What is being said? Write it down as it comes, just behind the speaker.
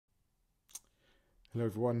Hello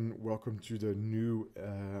everyone, welcome to the new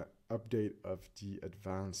update of the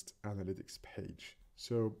Advanced Analytics page.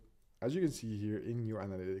 So as you can see here in your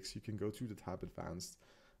analytics, you can go to the tab Advanced,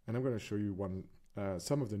 and I'm going to show you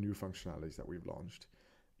some of the new functionalities that we've launched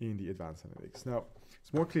in the Advanced Analytics. Now,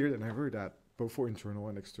 it's more clear than ever that both for internal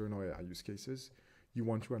and external AI use cases, you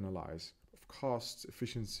want to analyze costs,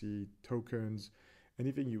 efficiency, tokens,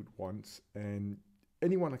 anything you'd want, and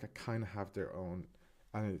anyone can kind of have their own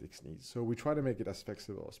analytics needs. So we try to make it as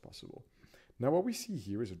flexible as possible. Now what we see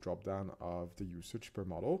here is a drop down of the usage per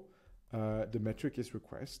model. The metric is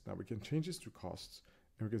request. Now we can change this to costs,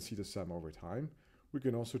 and we can see the sum over time. We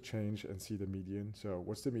can also change and see the median. So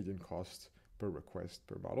what's the median cost per request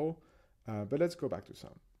per model? But let's go back to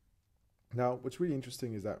sum. Now what's really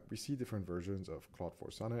interesting is that we see different versions of Claude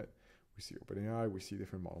 4 Sonnet. We see OpenAI, we see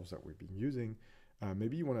different models that we've been using.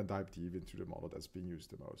 Maybe you want to dive deep into the model that's being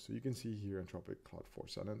used the most. So you can see here Anthropic Claude 4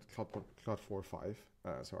 Sonnet, Claude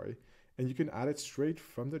 4.5, and you can add it straight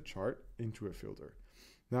from the chart into a filter.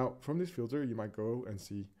 Now, from this filter, you might go and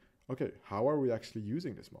see, okay, how are we actually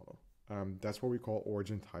using this model? That's what we call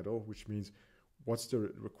origin title, which means what's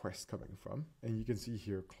the request coming from? And you can see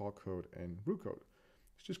here Claude Code and Roo Code.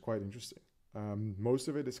 It's just quite interesting. Most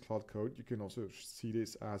of it is Claude Code. You can also see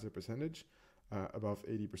this as a percentage. Above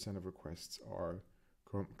 80% of requests are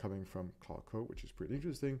coming from Claude Code, which is pretty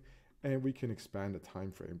interesting. And we can expand the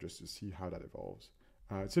time frame just to see how that evolves.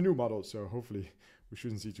 It's a new model, so hopefully we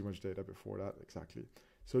shouldn't see too much data before that. Exactly.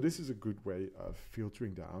 So this is a good way of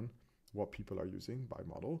filtering down what people are using by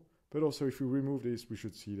model. But also if we remove this, we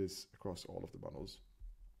should see this across all of the models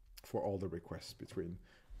for all the requests between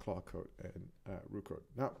Claude Code and Roo Code.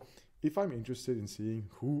 Now, if I'm interested in seeing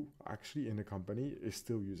who actually in the company is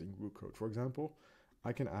still using Roo Code, for example,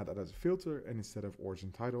 I can add that as a filter, and instead of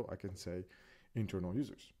origin title, I can say internal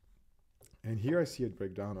users. And here I see a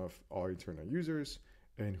breakdown of our internal users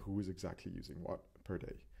and who is exactly using what per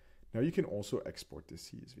day. Now you can also export this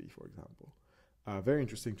CSV, for example. Very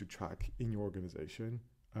interesting to track in your organization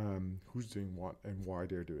who's doing what and why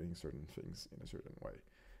they're doing certain things in a certain way.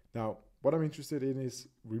 Now, what I'm interested in is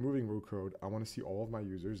removing Roo Code. I want to see all of my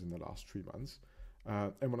users in the last 3 months.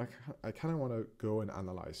 And when I kind of want to go and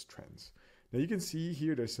analyze trends. Now you can see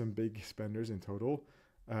here there's some big spenders in total.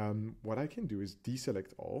 What I can do is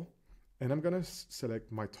deselect all, and I'm going to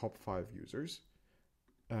select my top 5 users,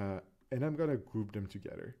 and I'm going to group them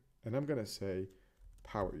together. And I'm going to say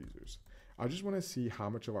power users. I just want to see how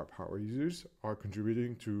much of our power users are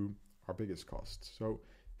contributing to our biggest costs. So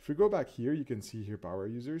if we go back here, you can see here power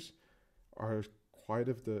users are quite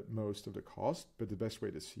of the most of the cost, but the best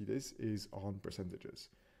way to see this is on percentages.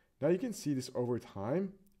 Now you can see this over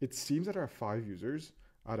time. It seems that our 5 users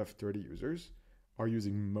out of 30 users are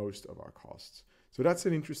using most of our costs. So that's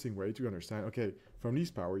an interesting way to understand, okay, from these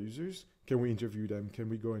power users, can we interview them? Can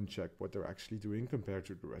we go and check what they're actually doing compared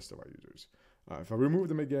to the rest of our users? If I remove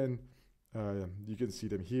them again, you can see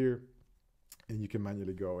them here, and you can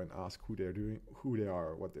manually go and ask who they are,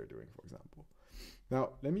 or what they're doing, for example.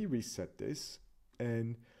 Now, let me reset this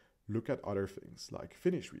and look at other things like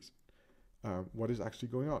finish reason. What is actually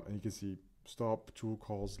going on? And you can see stop, tool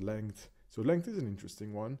calls, length. So length is an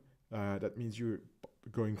interesting one. That means you're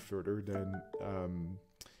going further than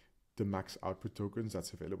the max output tokens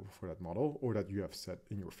that's available for that model or that you have set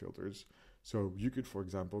in your filters. So you could, for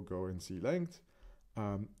example, go and see length,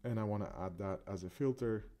 and I want to add that as a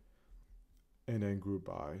filter, and then group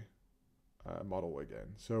by model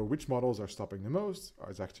again. So which models are stopping the most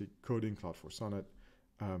is actually coding Claude 4 Sonnet,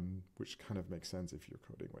 which kind of makes sense if you're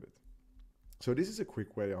coding with it. So this is a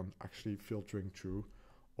quick way on actually filtering through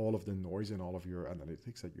all of the noise and all of your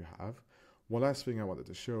analytics that you have. One last thing I wanted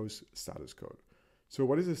to show is status code. So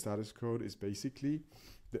what is a status code? Is basically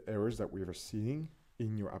the errors that we are seeing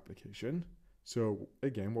in your application. So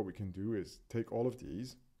again, what we can do is take all of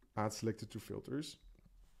these, add selected to filters.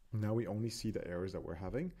 Now we only see the errors that we're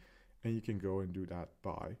having, and you can go and do that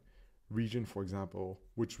by region, for example.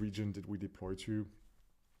 Which region did we deploy to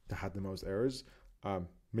that had the most errors?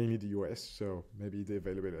 Mainly the US, so maybe the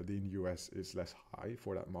availability in the US is less high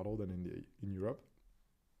for that model than in Europe.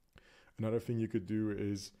 Another thing you could do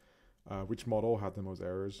is which model had the most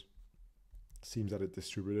errors. Seems that it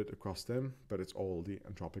distributed across them, but it's all the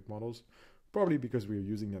Anthropic models, probably because we are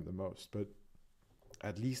using them the most, but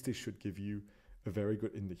at least this should give you a very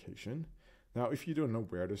good indication. Now, if you don't know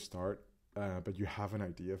where to start, but you have an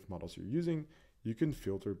idea of models you're using, you can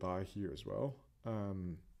filter by here as well,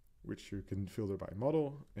 which you can filter by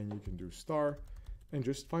model, and you can do star and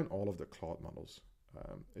just find all of the Claude models.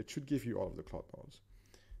 It should give you all of the Claude models.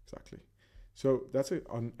 Exactly. So that's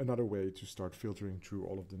another way to start filtering through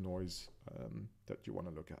all of the noise that you want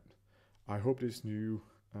to look at. I hope this new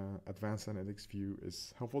advanced analytics view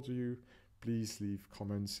is helpful to you. Please leave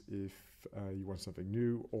comments if you want something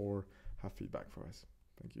new or have feedback for us.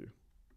 Thank you.